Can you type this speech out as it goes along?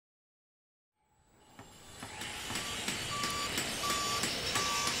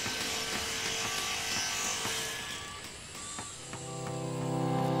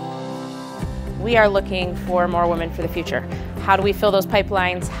We are looking for more women for the future. How do we fill those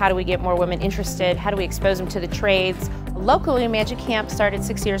pipelines? How do we get more women interested? How do we expose them to the trades? Locally, Magic Camp started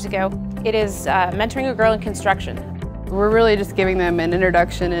 6 years ago. It is mentoring a girl in construction. We're really just giving them an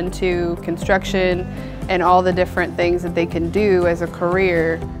introduction into construction and all the different things that they can do as a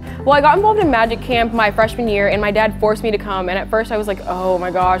career. Well, I got involved in Magic Camp my freshman year, and my dad forced me to come, and at first I was like, oh my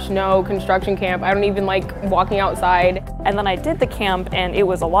gosh, no, construction camp. I don't even like walking outside. And then I did the camp, and it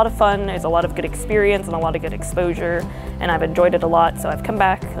was a lot of fun. It was a lot of good experience and a lot of good exposure, and I've enjoyed it a lot, so I've come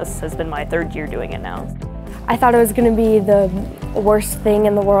back. This has been my 3rd year doing it now. I thought it was going to be the worst thing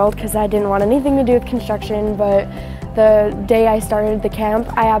in the world because I didn't want anything to do with construction, but the day I started the camp,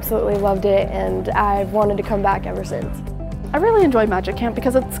 I absolutely loved it, and I've wanted to come back ever since. I really enjoy Magic Camp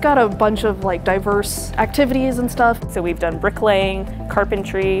because it's got a bunch of diverse activities and stuff. So we've done bricklaying,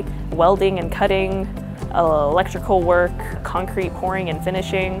 carpentry, welding and cutting, electrical work, concrete pouring and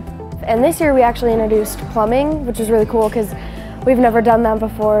finishing. And this year we actually introduced plumbing, which is really cool because we've never done that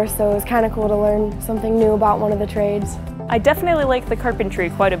before, so it was kind of cool to learn something new about one of the trades. I definitely like the carpentry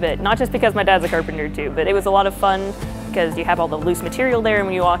quite a bit, not just because my dad's a carpenter too, but it was a lot of fun because you have all the loose material there, and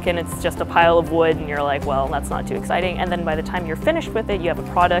when you walk in it's just a pile of wood and you're like, well, that's not too exciting. And then by the time you're finished with it, you have a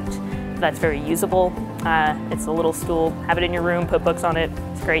product that's very usable. It's a little stool, have it in your room, put books on it,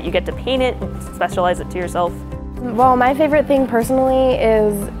 it's great. You get to paint it, specialize it to yourself. Well, my favorite thing personally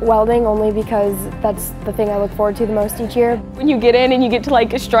is welding, only because that's the thing I look forward to the most each year. When you get in and you get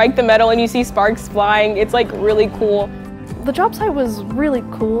to strike the metal and you see sparks flying, it's really cool. The job site was really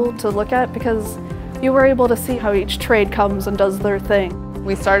cool to look at because you were able to see how each trade comes and does their thing.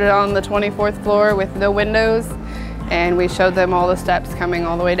 We started on the 24th floor with no windows, and we showed them all the steps coming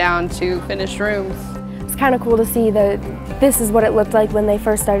all the way down to finished rooms. It's kind of cool to see that this is what it looked like when they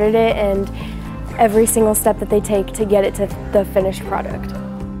first started it, and every single step that they take to get it to the finished product.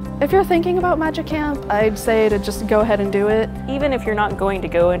 If you're thinking about Magic Camp, I'd say to just go ahead and do it. Even if you're not going to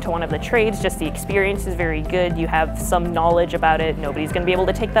go into one of the trades, just the experience is very good. You have some knowledge about it. Nobody's going to be able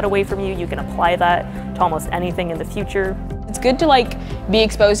to take that away from you. You can apply that to almost anything in the future. It's good to be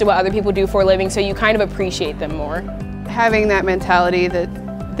exposed to what other people do for a living, so you kind of appreciate them more. Having that mentality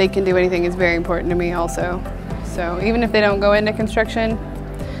that they can do anything is very important to me also. So even if they don't go into construction,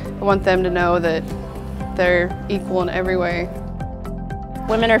 I want them to know that they're equal in every way.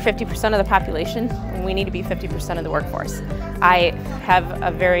 Women are 50% of the population, and we need to be 50% of the workforce. I have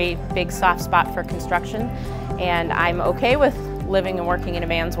a very big soft spot for construction, and I'm okay with living and working in a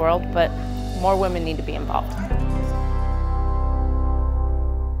man's world, but more women need to be involved.